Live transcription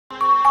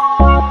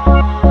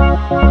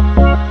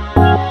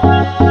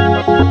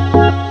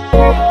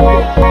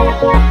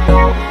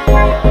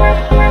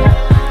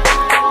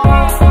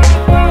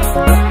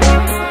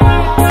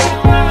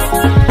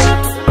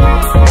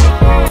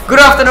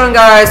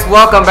guys,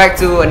 welcome back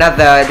to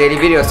another daily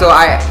video. So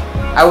I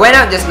went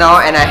out just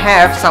now and I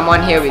have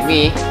someone here with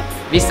me,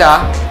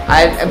 Visa.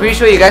 I'm pretty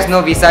sure you guys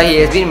know Visa. He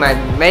has been in my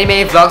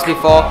many vlogs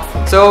before.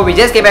 So we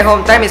just came back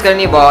home. Time is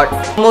currently about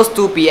almost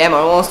 2 p.m.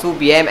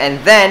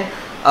 and then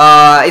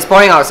it's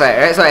pouring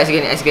outside, right? So as you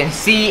can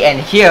see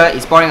and hear,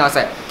 it's pouring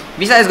outside.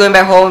 Visa is going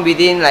back home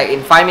within like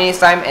in 5 minutes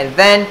time, and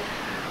then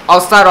I'll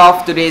start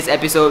off today's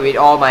episode with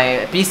all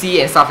my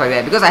PC and stuff like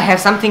that because I have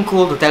something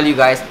cool to tell you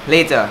guys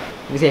later.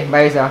 You say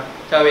bye, Visa.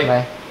 Ciao, bye.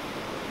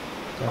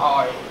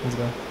 Bye. Let's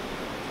go.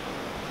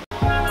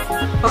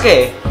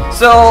 Okay,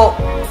 so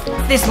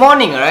this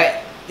morning,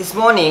 right? This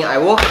morning I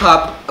woke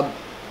up a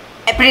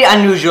pretty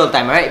unusual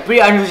time, right?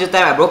 Pretty unusual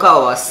time. I woke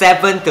up about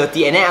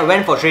 7:30 and then I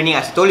went for training.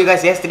 As I told you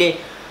guys yesterday,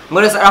 I'm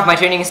gonna start off my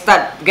training,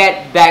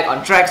 get back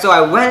on track. So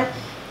I went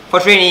for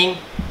training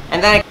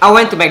and then I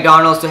went to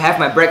McDonald's to have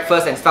my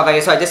breakfast and stuff like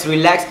that. So I just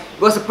relaxed.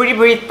 It was a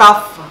pretty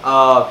tough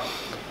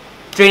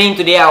training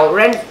today. I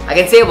ran, I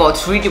can say about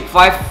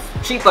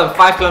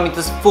 3.5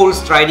 kilometers full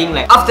striding.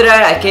 Like after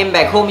that, I came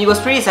back home. It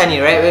was pretty sunny,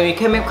 right? When we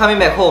coming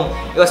back home,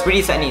 it was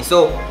pretty sunny.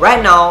 So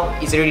right now,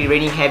 it's already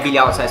raining heavily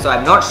outside. So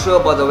I'm not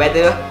sure about the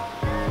weather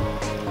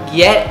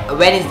yet.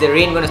 When is the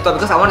rain gonna stop?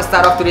 Because I want to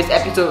start off today's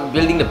episode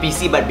building the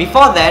PC. But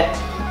before that,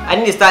 I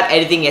need to start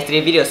editing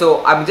yesterday's video.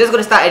 So I'm just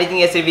gonna start editing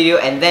yesterday's video,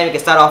 and then we can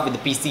start off with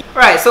the PC.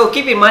 Alright, so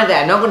keep in mind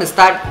that I'm not gonna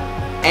start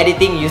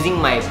editing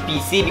using my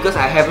PC because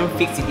I haven't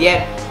fixed it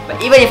yet. But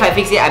even if I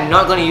fix it, I'm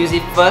not going to use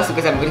it first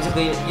because I'm just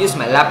going to use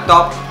my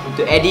laptop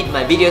to edit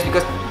my videos,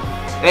 because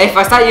if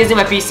I start using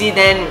my PC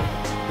then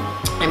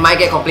it might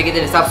get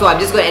complicated and stuff. So I'm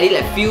just going to edit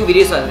a few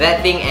videos on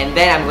that thing, and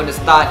then I'm going to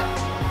start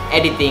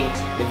editing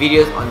the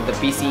videos on the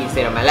PC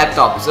instead of my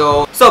laptop.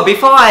 So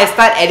before I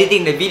start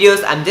editing the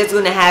videos, I'm just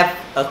going to have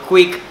a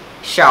quick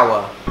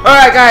shower.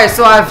 Alright guys,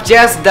 so I've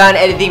just done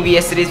editing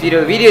yesterday's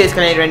video. Video is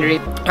currently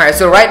rendering. Alright,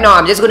 so right now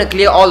I'm just going to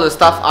clear all the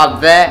stuff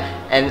up there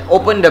and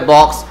open the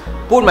box,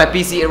 put my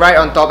PC right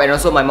on top and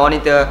also my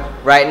monitor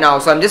right now.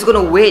 So I'm just going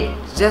to wait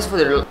just for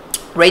the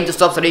rain to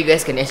stop so that you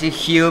guys can actually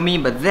hear me,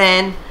 but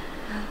then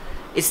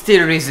it's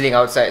still drizzling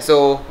outside.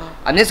 So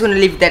I'm just going to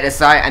leave that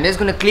aside. I'm just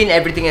going to clean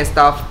everything and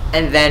stuff,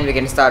 and then we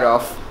can start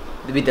off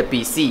with the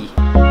PC.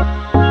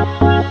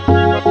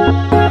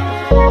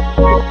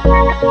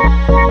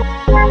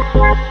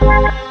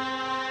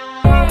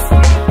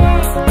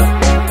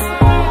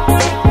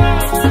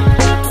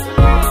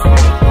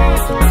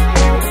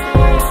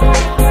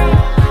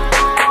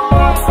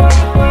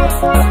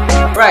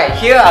 Right,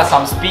 here are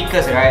some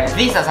speakers, right?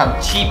 These are some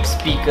cheap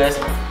speakers.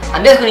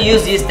 I'm just going to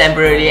use these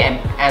temporarily, and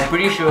I'm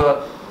pretty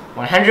sure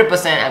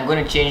 100% I'm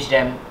going to change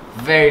them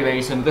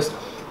very soon because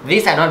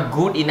these are not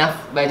good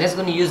enough, but I'm just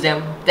going to use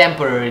them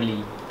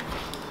temporarily.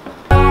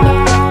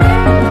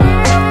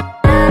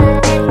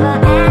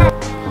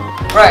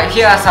 Right,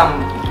 here are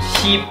some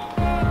cheap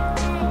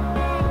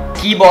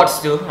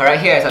keyboards too. Alright,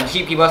 here are some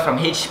cheap keyboards from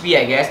HP,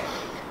 I guess.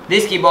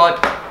 This keyboard,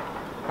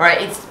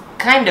 right, it's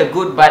kind of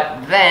good,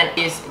 but then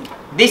this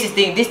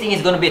thing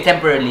is going to be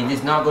temporarily. This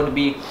is not going to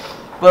be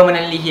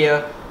permanently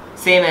here.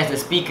 Same as the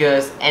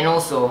speakers and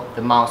also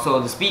the mouse. So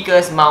the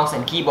speakers, mouse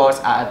and keyboards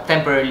are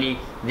temporarily.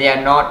 They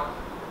are not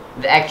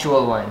the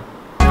actual one.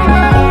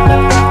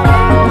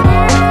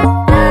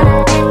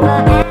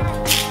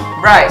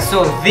 Right,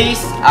 so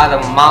these are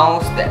the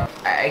mouse that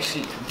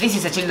this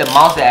is actually the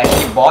mouse that I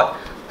actually bought,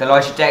 the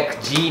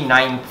Logitech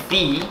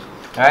G9T,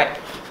 right?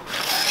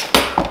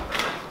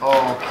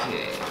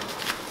 Okay.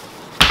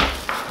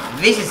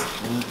 This is,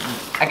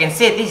 I can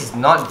say this is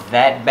not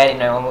that bad in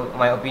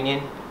my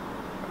opinion,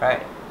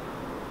 right?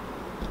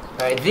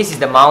 Right, this is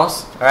the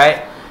mouse,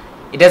 right?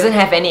 It doesn't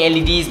have any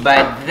LEDs,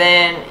 but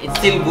then it's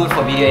still good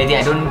for video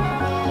editing.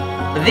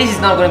 But this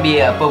is not going to be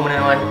a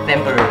permanent one,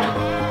 temporary.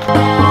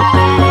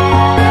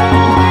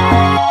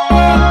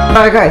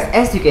 Alright guys,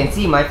 as you can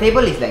see, my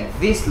table is like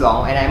this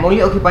long and I'm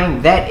only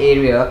occupying that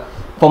area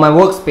for my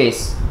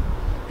workspace,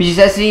 which is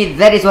actually,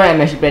 that is what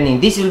I'm actually planning.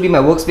 This will be my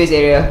workspace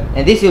area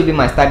and this will be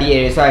my study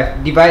area. So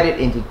I've divided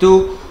into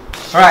two.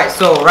 Alright,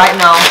 so right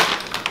now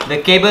the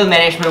cable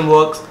management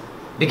works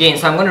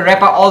begins. So I'm going to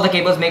wrap up all the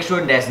cables, make sure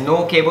there's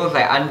no cables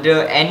like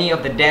under any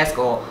of the desk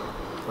or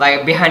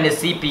like behind the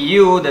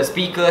CPU, the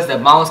speakers, the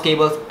mouse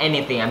cables,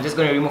 anything. I'm just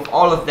going to remove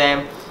all of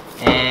them,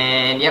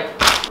 and yep.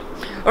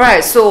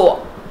 Alright,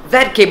 so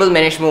that cable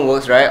management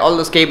works, right? All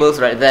those cables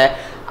right there.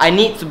 I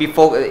need to be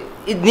focused.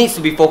 It needs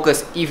to be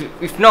focused.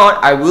 If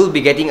not, I will be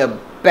getting a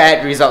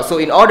bad result. So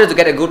in order to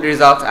get a good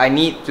result, I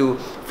need to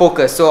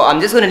focus. So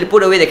I'm just going to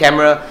put away the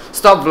camera,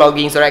 stop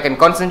vlogging so that I can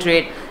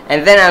concentrate,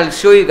 and then I'll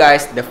show you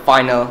guys the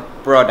final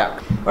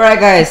product. Alright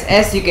guys,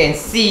 as you can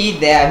see,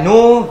 there are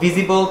no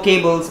visible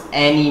cables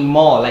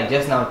anymore like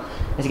just now.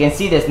 As you can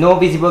see, there's no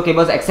visible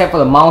cables except for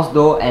the mouse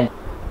though, and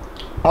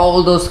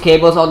all those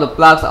cables, all the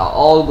plugs are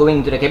all going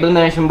into the cable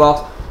management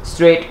box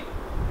straight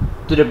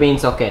to the main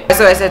socket.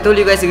 So as I told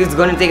you guys, it's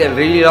going to take a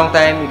really long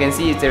time. You can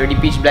see it's already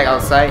pitch black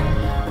outside,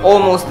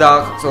 almost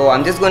dark. So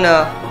I'm just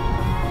gonna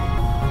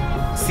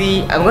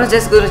see, I'm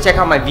just gonna check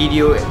out my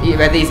video,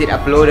 whether is it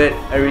uploaded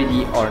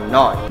already or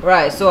not.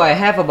 Right, so I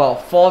have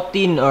about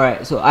 13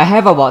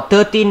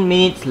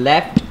 minutes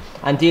left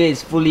until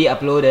it's fully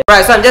uploaded.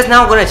 Right, so I'm just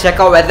now gonna check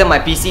out whether my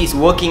PC is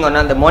working or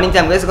not. The monitor,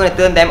 I'm just gonna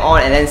turn them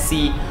on and then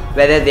see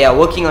whether they are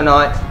working or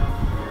not.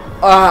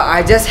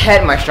 I just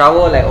had my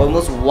shower like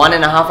almost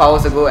 1.5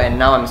 hours ago, and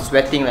now I'm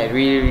sweating like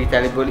really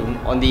terrible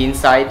on the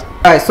inside.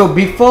 Alright, so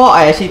before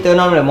I actually turn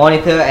on the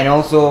monitor and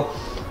also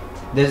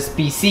this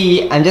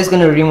PC, I'm just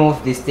gonna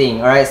remove this thing.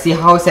 Alright, see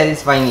how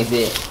satisfying is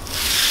it?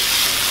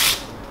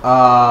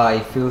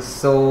 It feels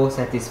so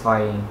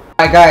satisfying.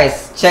 Alright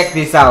guys, check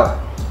this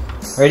out.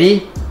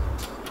 Ready?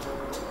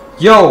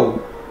 Yo!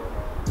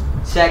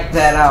 Check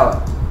that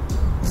out.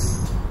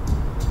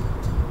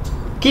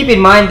 Keep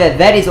in mind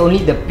that is only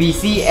the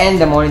PC and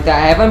the monitor.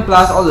 I haven't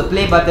plus all the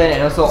play button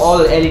and also all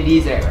the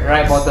LEDs at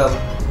right bottom.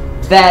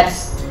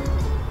 That's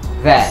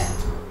that.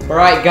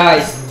 Alright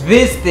guys,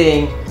 this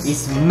thing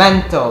is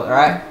mental,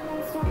 alright?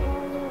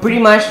 Pretty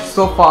much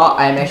so far,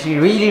 I'm actually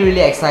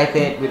really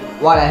excited with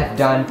what I have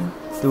done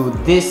to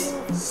this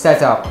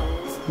setup.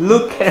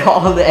 Look at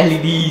all the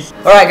LEDs.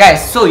 Alright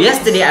guys, so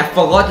yesterday I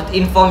forgot to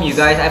inform you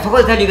guys. I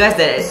forgot to tell you guys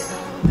that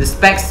the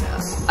specs,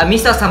 I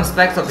missed out some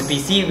specs of the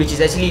PC, which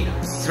is actually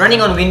it's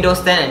running on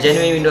Windows 10 and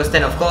genuine Windows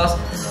 10 of course.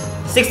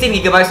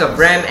 16GB of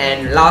RAM,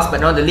 and last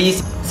but not the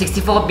least,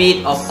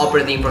 64-bit of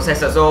operating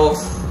processor. So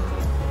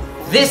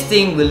this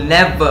thing will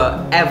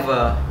never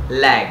ever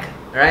lag,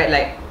 right?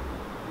 Like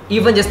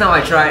even just now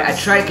I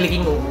tried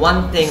clicking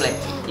one thing, like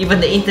even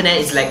the internet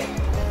is like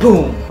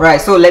boom. Right,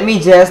 so let me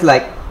just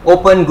like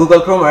open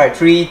Google Chrome. Alright,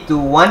 3, 2,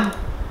 1,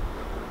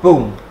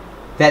 boom.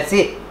 That's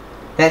it.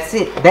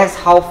 That's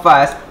how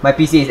fast my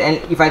PC is.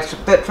 And if I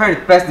try to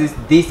press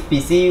this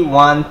PC,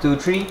 1, 2,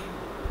 3,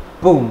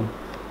 boom.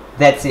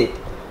 That's it.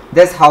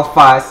 That's how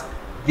fast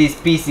this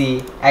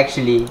PC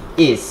actually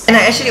is. And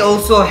I actually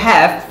also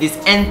have this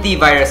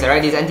antivirus,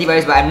 right? This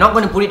antivirus, but I'm not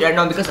going to put it right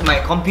now because my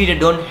PC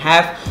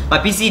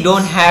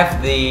don't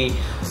have the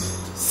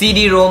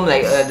CD-ROM,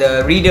 like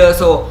the reader,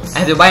 so I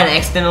have to buy an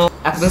external.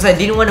 Because I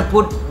didn't want to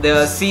put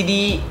the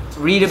CD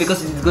reader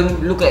because it's going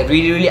to look like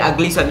really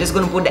ugly, so I'm just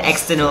going to put the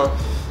external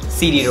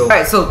CD-ROM.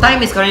 Alright, so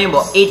time is currently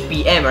about 8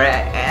 PM,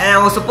 right? And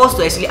I was supposed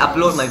to actually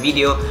upload my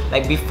video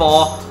like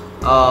before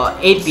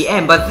 8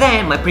 PM, but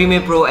then my Premiere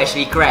Pro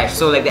actually crashed.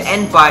 So like the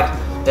end part,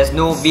 there's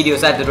no video,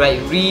 so I have to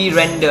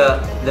re-render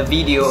the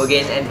video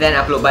again and then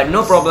upload. But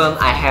no problem,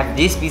 I have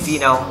this PC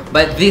now.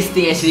 But this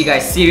thing actually,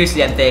 guys,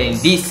 seriously, I'm telling you,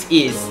 this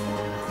is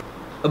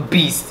a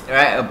beast,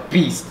 right? A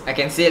beast. I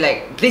can say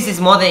like this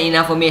is more than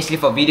enough for me actually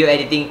for video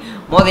editing.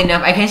 More than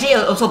enough. I can actually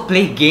also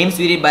play games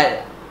with it,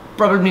 but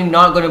probably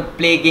not gonna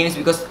play games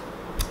because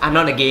I'm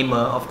not a gamer,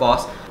 of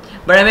course.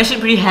 But I'm actually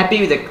pretty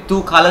happy with the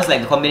two colors,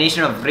 like the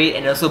combination of red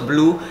and also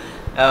blue,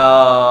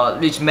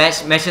 which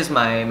matches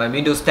my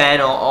Windows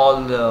 10 or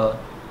all the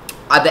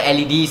other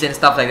LEDs and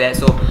stuff like that.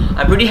 So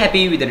I'm pretty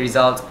happy with the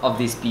results of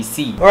this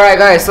PC. Alright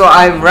guys, so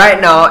I'm right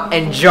now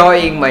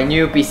enjoying my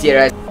new PC,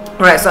 right?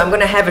 Alright, so I'm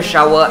gonna have a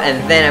shower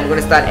and then I'm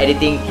gonna start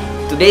editing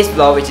today's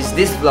vlog, which is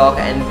this vlog,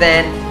 and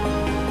then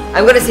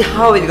I'm gonna see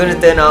how it's gonna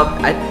turn out.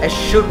 I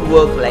should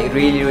work like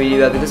really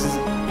well because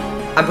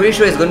I'm pretty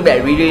sure it's gonna be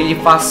like really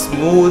fast,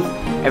 smooth,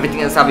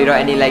 everything and stuff without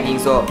any lagging.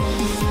 So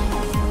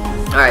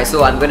alright,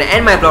 so I'm gonna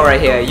end my vlog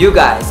right here. You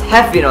guys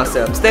have been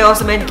awesome, stay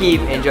awesome and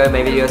keep enjoying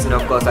my videos, and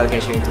of course I'll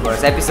catch you in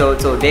tomorrow's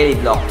episode. So daily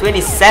vlog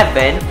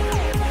 27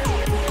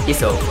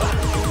 is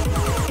over.